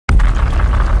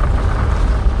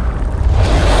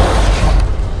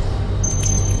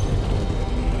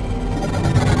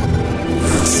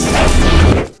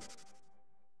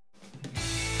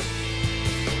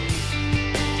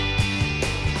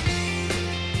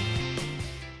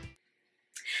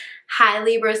Hi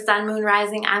Libra, Sun, Moon,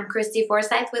 Rising. I'm Christy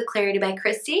Forsyth with Clarity by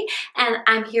Christy, and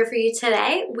I'm here for you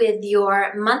today with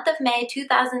your month of May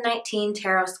 2019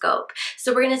 Tarotscope.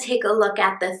 So we're going to take a look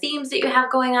at the themes that you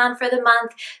have going on for the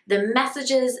month, the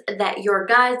messages that your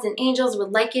guides and angels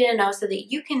would like you to know so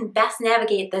that you can best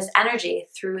navigate this energy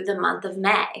through the month of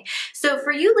May. So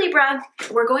for you Libra,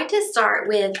 we're going to start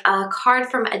with a card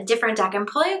from a different deck. I'm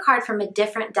pulling a card from a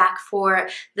different deck for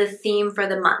the theme for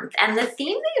the month. And the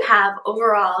theme that you have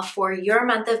overall for your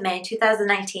month of May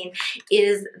 2019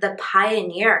 is the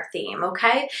pioneer theme,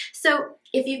 okay? So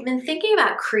if you've been thinking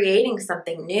about creating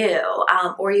something new,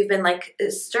 or you've been like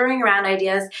stirring around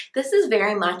ideas, this is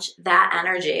very much that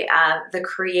energy of the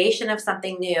creation of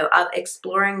something new, of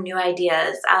exploring new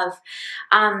ideas, of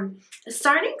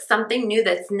starting something new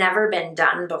that's never been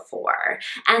done before.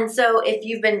 And so if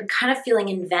you've been kind of feeling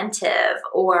inventive,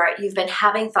 or you've been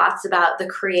having thoughts about the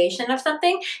creation of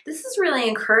something, this is really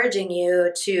encouraging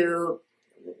you to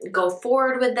go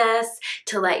forward with this,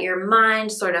 to let your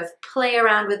mind sort of play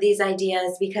around with these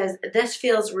ideas, because this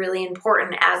feels really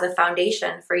important as a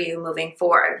foundation for you moving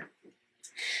forward.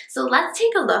 So let's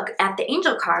take a look at the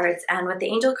angel cards and what the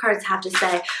angel cards have to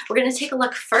say. We're going to take a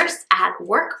look first at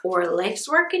work or life's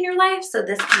work in your life. So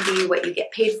this can be what you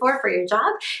get paid for your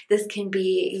job. This can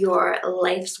be your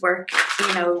life's work,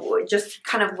 you know, just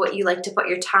kind of what you like to put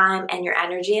your time and your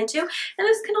energy into. And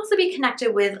this can also be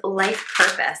connected with life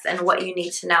purpose and what you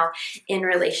need to know in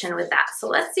relation with that. So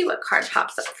let's see what card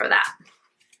pops up for that.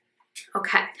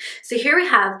 Okay, so here we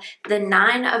have the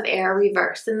Nine of Air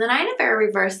reverse, and the Nine of Air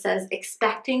reverse says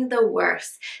expecting the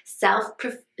worst,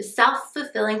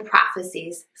 self-fulfilling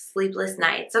prophecies, sleepless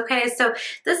nights. Okay, so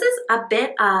this is a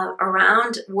bit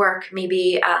around work,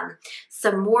 maybe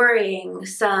some worrying,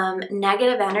 some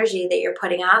negative energy that you're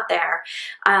putting out there.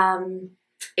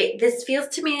 This feels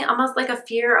to me almost like a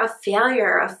fear of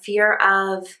failure, a fear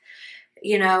of,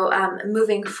 you know,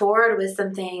 moving forward with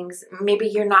some things. Maybe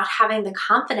you're not having the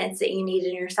confidence that you need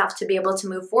in yourself to be able to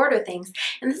move forward with things.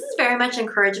 And this is very much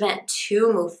encouragement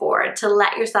to move forward, to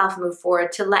let yourself move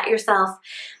forward, to let yourself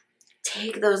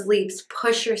take those leaps,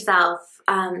 push yourself,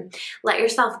 let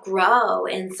yourself grow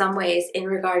in some ways in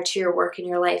regard to your work and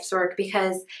your life's work,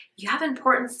 because you have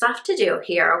important stuff to do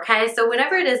here, okay? So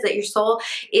whatever it is that your soul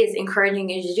is encouraging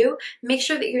you to do, make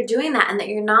sure that you're doing that and that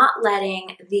you're not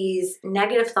letting these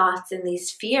negative thoughts and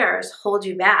these fears hold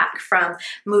you back from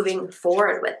moving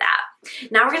forward with that.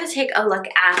 Now we're going to take a look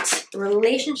at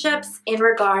relationships in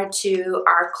regard to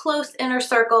our close inner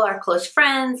circle, our close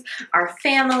friends, our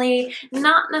family,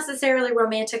 not necessarily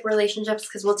romantic relationships,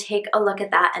 because we'll take a look at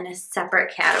that in a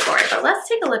separate category. But let's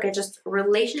take a look at just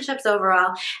relationships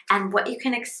overall and what you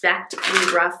can expect,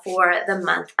 Libra, for the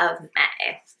month of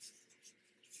May.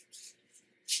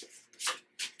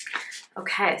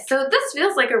 Okay, so this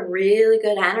feels like a really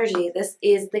good energy. This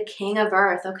is the King of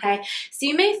Earth, okay? So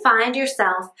you may find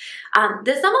yourself,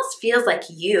 this almost feels like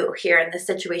you here in this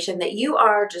situation, that you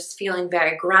are just feeling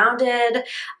very grounded,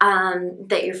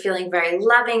 that you're feeling very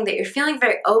loving, that you're feeling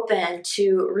very open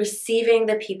to receiving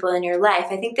the people in your life.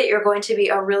 I think that you're going to be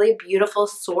a really beautiful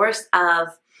source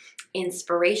of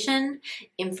inspiration,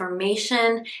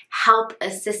 information, help,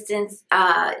 assistance,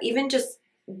 even just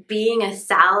being a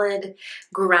solid,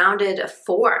 grounded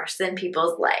force in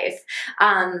people's life.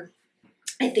 I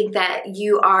think that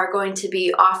you are going to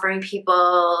be offering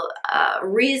people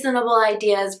reasonable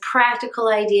ideas, practical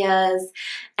ideas,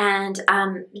 and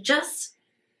just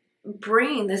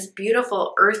bringing this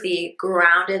beautiful, earthy,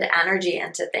 grounded energy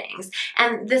into things.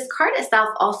 And this card itself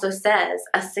also says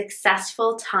a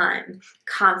successful time.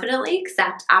 Confidently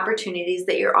accept opportunities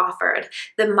that you're offered.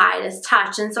 The Midas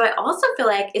touch. And so I also feel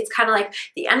like it's kind of like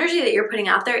the energy that you're putting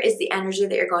out there is the energy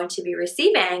that you're going to be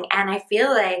receiving. And I feel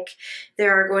like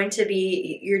there are going to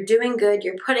be, you're doing good,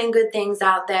 you're putting good things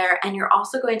out there, and you're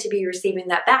also going to be receiving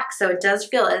that back. So it does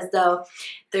feel as though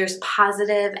there's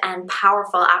positive and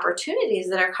powerful opportunities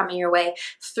that are coming your way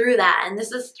through that. And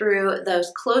this is through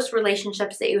those close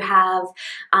relationships that you have,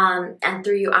 and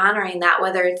through you honoring that,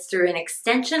 whether it's through an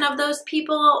extension of those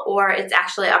people or it's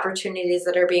actually opportunities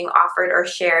that are being offered or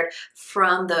shared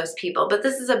from those people. But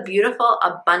this is a beautiful,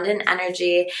 abundant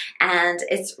energy, and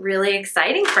it's really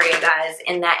exciting for you guys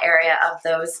in that area of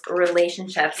those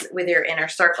relationships with your inner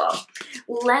circle.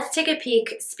 Let's take a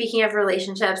peek, speaking of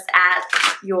relationships, at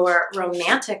your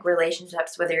romantic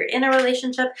relationships, whether you're in a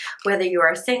relationship, whether you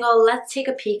are single. Let's take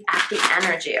a peek at the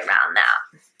energy around that.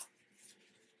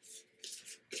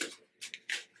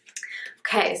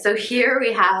 Okay, so here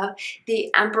we have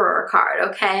the Emperor card,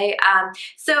 okay?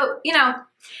 So, you know,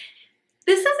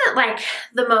 this isn't like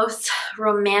the most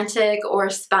romantic or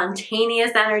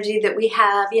spontaneous energy that we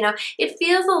have. You know, it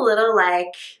feels a little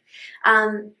like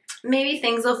Maybe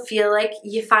things will feel like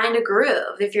you find a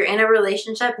groove. If you're in a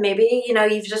relationship, maybe, you know,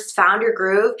 you've just found your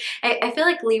groove. I feel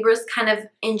like Libras kind of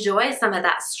enjoy some of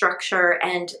that structure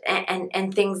and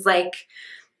things like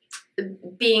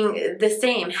being the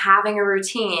same, having a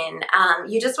routine.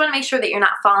 You just want to make sure that you're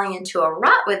not falling into a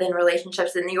rut within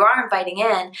relationships, and you are inviting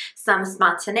in some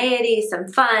spontaneity, some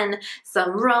fun,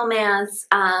 some romance,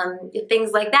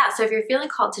 things like that. So if you're feeling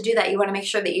called to do that, you want to make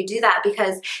sure that you do that,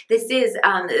 because this is,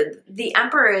 the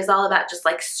Emperor is all about just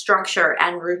like structure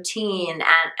and routine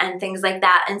and things like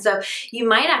that. And so you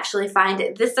might actually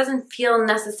find this doesn't feel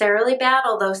necessarily bad,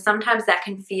 although sometimes that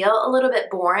can feel a little bit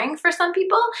boring for some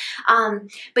people.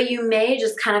 But you may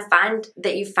just kind of find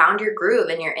that you found your groove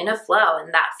and you're in a flow,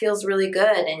 and that feels really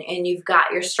good, and you've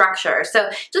got your structure. So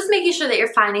just making sure that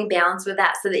you're finding balance with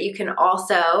that, so that you can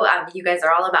also, you guys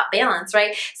are all about balance,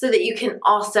 right? So that you can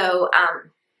also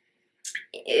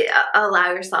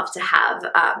allow yourself to have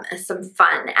some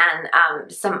fun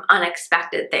and some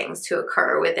unexpected things to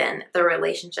occur within the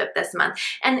relationship this month.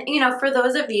 And, you know, for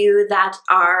those of you that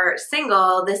are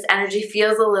single, this energy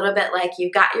feels a little bit like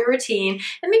you've got your routine,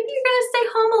 and maybe you're going to stay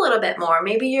home a little bit more.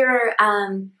 Maybe you're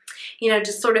you know,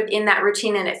 just sort of in that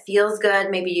routine and it feels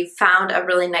good. Maybe you found a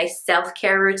really nice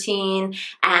self-care routine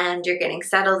and you're getting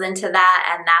settled into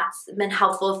that, and that's been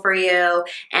helpful for you,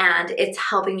 and it's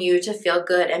helping you to feel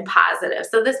good and positive.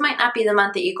 So this might not be the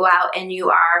month that you go out and you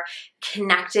are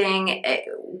connecting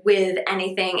with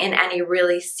anything in any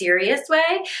really serious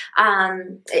way.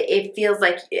 It feels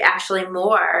like actually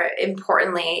more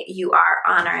importantly, you are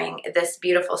honoring this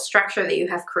beautiful structure that you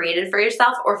have created for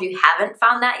yourself, or if you haven't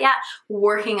found that yet,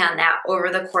 working on that over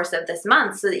the course of this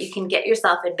month, so that you can get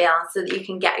yourself in balance, so that you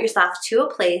can get yourself to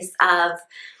a place of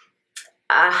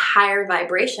a higher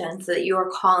vibration, so that you are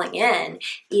calling in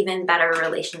even better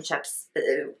relationships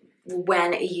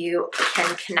when you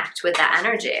can connect with that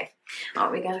energy.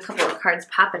 Oh, we got a couple of cards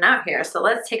popping out here. So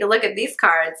let's take a look at these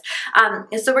cards.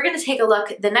 So we're going to take a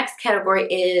look. The next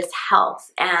category is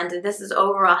health. And this is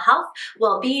overall health,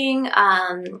 well-being,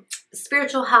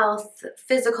 spiritual health,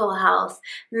 physical health,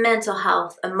 mental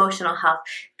health, emotional health,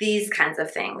 these kinds of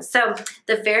things. So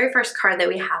the very first card that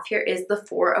we have here is the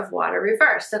Four of Water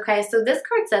reversed. Okay, so this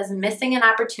card says missing an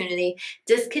opportunity,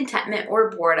 discontentment, or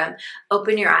boredom.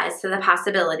 Open your eyes to the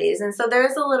possibilities. And so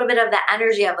there's a little bit of that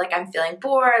energy of like, I'm feeling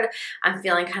bored, I'm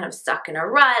feeling kind of stuck in a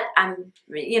rut, I'm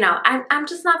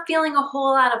just not feeling a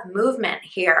whole lot of movement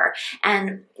here.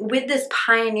 And with this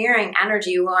pioneering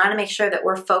energy, we want to make sure that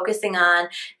we're focusing on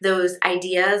those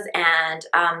ideas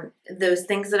and those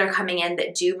things that are coming in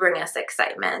that do bring us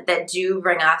excitement, that do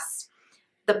bring us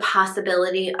the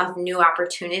possibility of new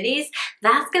opportunities.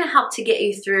 That's going to help to get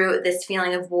you through this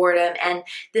feeling of boredom and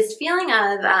this feeling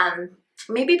of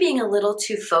maybe being a little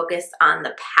too focused on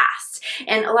the past.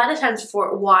 And a lot of times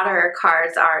for water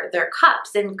cards they're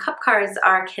cups, and cup cards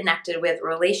are connected with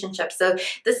relationships. So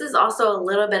this is also a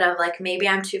little bit of like, maybe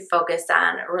I'm too focused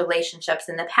on relationships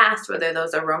in the past, whether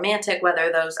those are romantic,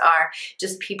 whether those are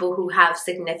just people who have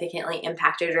significantly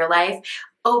impacted your life.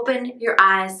 Open your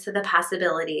eyes to the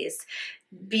possibilities.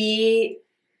 Be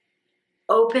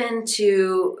open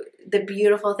to the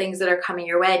beautiful things that are coming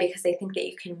your way, because I think that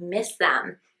you can miss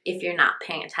them if you're not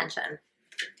paying attention.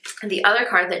 The other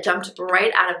card that jumped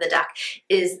right out of the deck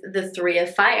is the Three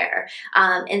of Fire.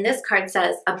 And this card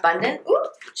says abundance. Ooh,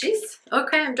 jeez.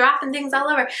 Okay, I'm dropping things all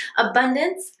over.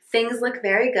 Abundance. Things look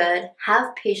very good.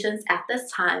 Have patience at this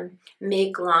time.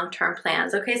 Make long-term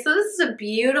plans. Okay, so this is a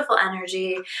beautiful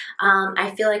energy.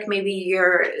 I feel like maybe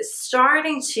you're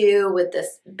starting to, with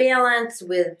this balance,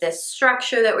 with this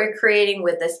structure that we're creating,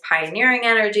 with this pioneering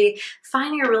energy,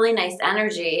 finding a really nice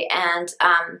energy. And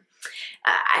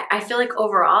I feel like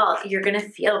overall you're going to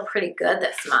feel pretty good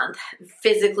this month,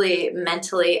 physically,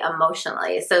 mentally,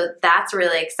 emotionally. So that's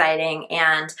really exciting.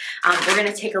 And we're going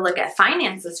to take a look at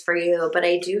finances for you. But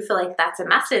I do feel like that's a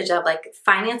message of like,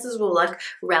 finances will look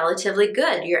relatively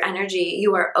good. Your energy,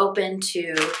 you are open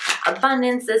to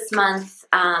abundance this month.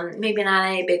 Maybe not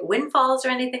any big windfalls or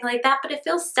anything like that, but it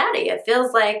feels steady. It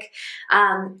feels like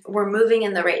we're moving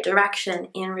in the right direction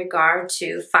in regard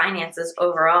to finances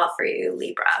overall for you,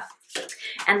 Libra.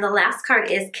 And the last card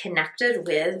is connected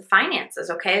with finances,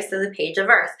 okay? So the Page of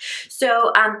Earth.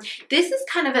 So this is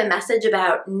kind of a message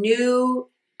about new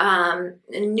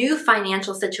new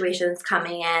financial situations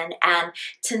coming in, and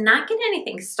to not get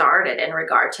anything started in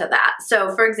regard to that.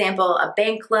 So for example, a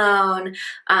bank loan,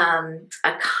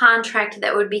 a contract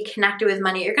that would be connected with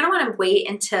money, you're going to want to wait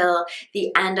until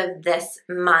the end of this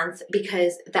month,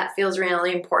 because that feels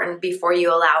really important before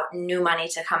you allow new money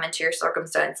to come into your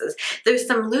circumstances. There's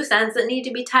some loose ends that need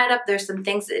to be tied up. There's some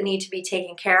things that need to be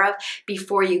taken care of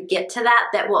before you get to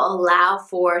that will allow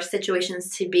for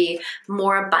situations to be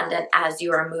more abundant as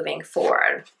you are moving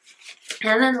forward.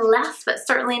 And then last but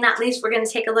certainly not least, we're going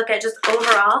to take a look at just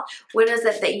overall, what is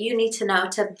it that you need to know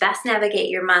to best navigate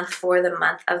your month for the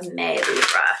month of May,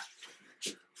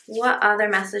 Libra. What other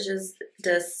messages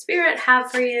does Spirit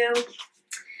have for you?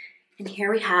 And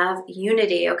here we have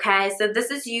unity, okay? So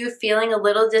this is you feeling a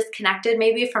little disconnected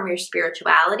maybe from your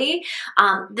spirituality.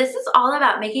 This is all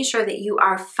about making sure that you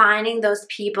are finding those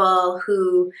people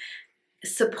who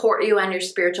support you on your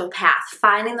spiritual path,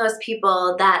 finding those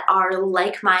people that are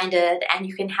like-minded and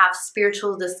you can have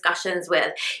spiritual discussions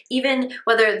with, even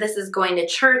whether this is going to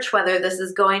church, whether this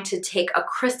is going to take a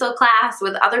crystal class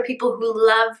with other people who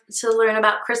love to learn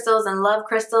about crystals and love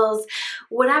crystals,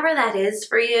 whatever that is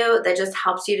for you that just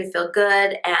helps you to feel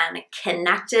good and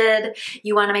connected.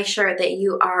 You want to make sure that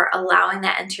you are allowing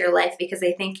that into your life, because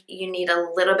I think you need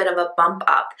a little bit of a bump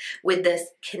up with this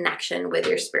connection with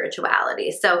your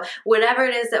spirituality. So whatever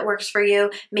it is that works for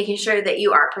you, making sure that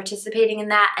you are participating in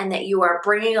that and that you are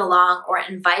bringing along or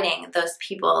inviting those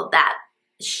people that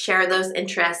share those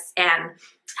interests and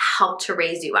help to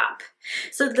raise you up.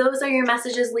 So those are your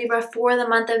messages, Libra, for the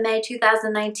month of May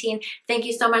 2019. Thank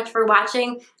you so much for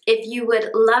watching. If you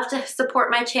would love to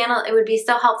support my channel, it would be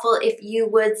so helpful if you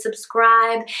would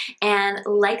subscribe and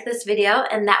like this video,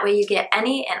 and that way you get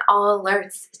any and all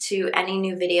alerts to any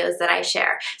new videos that I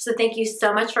share. So thank you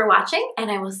so much for watching,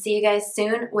 and I will see you guys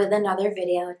soon with another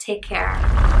video. Take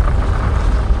care.